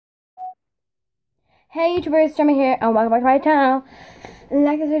Hey YouTubers, Jeremy here and welcome back to my channel.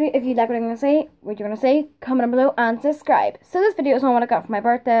 Like this video if you like what I'm going to say, what you're going to say, comment down below and subscribe. So this video is on what I got for my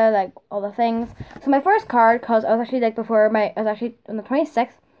birthday, like all the things. So my first card, because I was actually like I was actually on the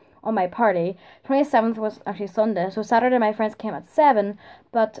 26th on my party. 27th was actually Sunday, so Saturday my friends came at 7,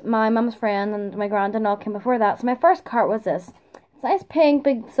 but my mum's friend and my granddad and all came before that. So my first card was this. It's nice pink,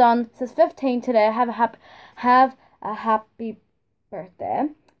 big sun, it says 15 today, have a happy birthday.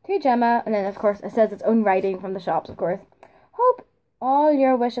 To Gemma, and then of course it says its own writing from the shops, of course. Hope all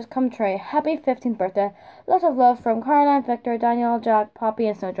your wishes come true. Happy 15th birthday. Lots of love from Caroline, Victor, Daniel, Jack, Poppy,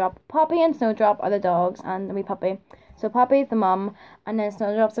 and Snowdrop. Poppy and Snowdrop are the dogs, and the wee puppy. So Poppy's the mum, and then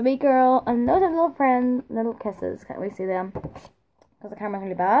Snowdrop's a wee girl, and those are little friends, little kisses. Can't we see them? Because the camera's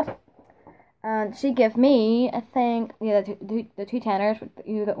really bad. And she gave me, I think, yeah, the two tenors,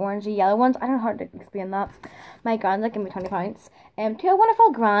 the orangey yellow ones. I don't know how to explain that. My granddad gave me £20. To a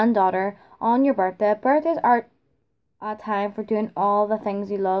wonderful granddaughter on your birthday. Birthdays are a time for doing all the things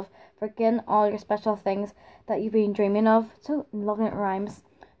you love, for getting all your special things that you've been dreaming of. So lovely it rhymes.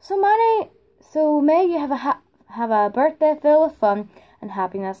 So may you have a birthday filled with fun and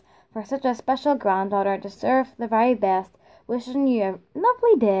happiness. For such a special granddaughter, deserve the very best. Wishing you a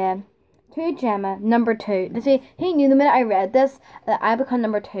lovely day. To Gemma, number 2. You see, he knew the minute I read this that I become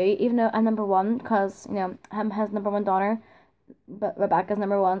number 2, even though I'm number 1, because, you know, him has number 1 daughter, but Rebecca's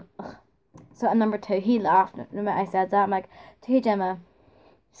number 1. Ugh. So I'm number 2. He laughed the minute I said that. I'm like, to Gemma,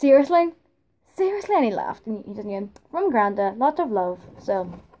 seriously? Seriously? And he laughed, and he just knew. From Granda, lots of love.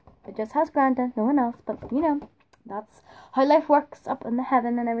 So, it just has Granda, no one else, but, you know, that's how life works up in the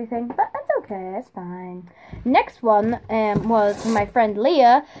heaven and everything, but it's okay, it's fine. Next one was from my friend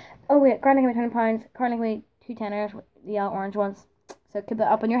Leah. Oh wait, Granda gave me £20, Carly gave me 2 tenors with the yellow orange ones. So keep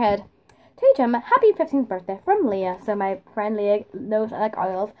that up in your head. To Gemma, happy 15th birthday from Leah. So my friend Leah knows I like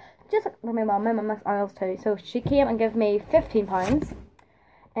oils. Just like my mum likes oils too. So she came and gave me £15.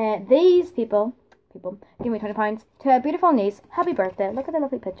 These people give me £20. To a beautiful niece, happy birthday. Look at the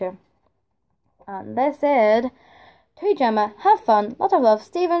lovely picture. And they said, to Gemma, have fun, lots of love,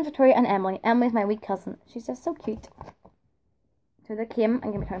 Stephen, Victoria and Emily. Emily's my wee cousin. She's just so cute. So they came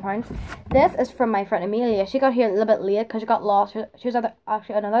and gave me £20. This is from my friend Amelia. She got here a little bit late because she got lost. She was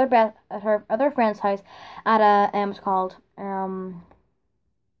actually at another bed at her other friend's house at a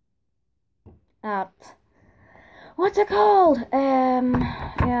what's it called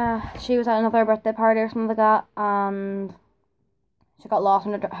yeah, she was at another birthday party or something like that, and she got lost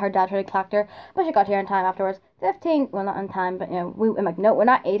and her dad tried to collect her, but she got here in time afterwards. 15, well not in time, but you know, I'm like, no, we're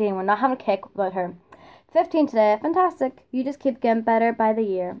not 18, we're not having a cake without her. 15 today, fantastic. You just keep getting better by the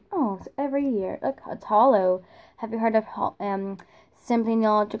year. Oh, it's every year. Look, it's Hollow. Have you heard of Simply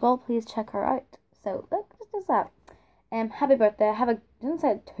Knowledgeable? Please check her out. So, look, just does that. Happy birthday. Doesn't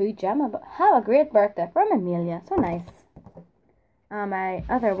say to Gemma, but have a great birthday from Amelia. So nice. My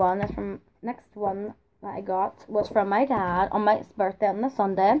other one is from, next one that I got was from my dad on my birthday on the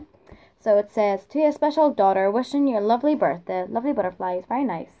Sunday. So it says, to a special daughter, wishing you a lovely birthday. Lovely butterflies. Very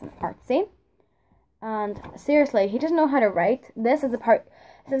nice and artsy. And seriously, he doesn't know how to write. This is the part.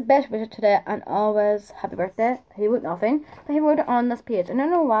 It says best wishes today and always happy birthday. He wrote nothing, but he wrote it on this page. I don't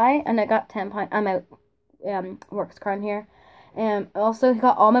know why. And I got £10. I'm out. Works card here. Also, he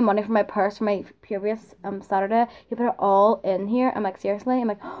got all my money from my purse from my previous Saturday. He put it all in here. I'm like, seriously? I'm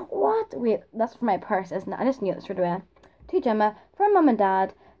like, what? Wait, that's for my purse, isn't it? I just knew it straight away. To Gemma, from Mum and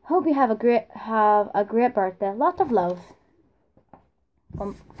Dad. Hope you have a great birthday. Lots of love.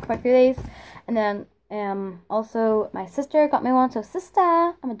 Quite a few days. And then also my sister got me one. So sister,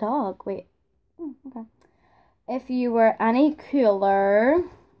 I'm a dog. Wait. Okay. If you were any cooler,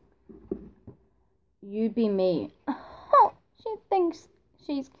 you'd be me. Oh, she thinks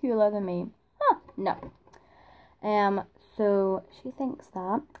she's cooler than me. Huh, no. So she thinks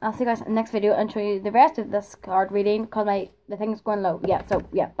that. I'll see you guys in the next video and show you the rest of this card reading because the thing's going low. Yeah, so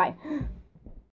yeah, bye.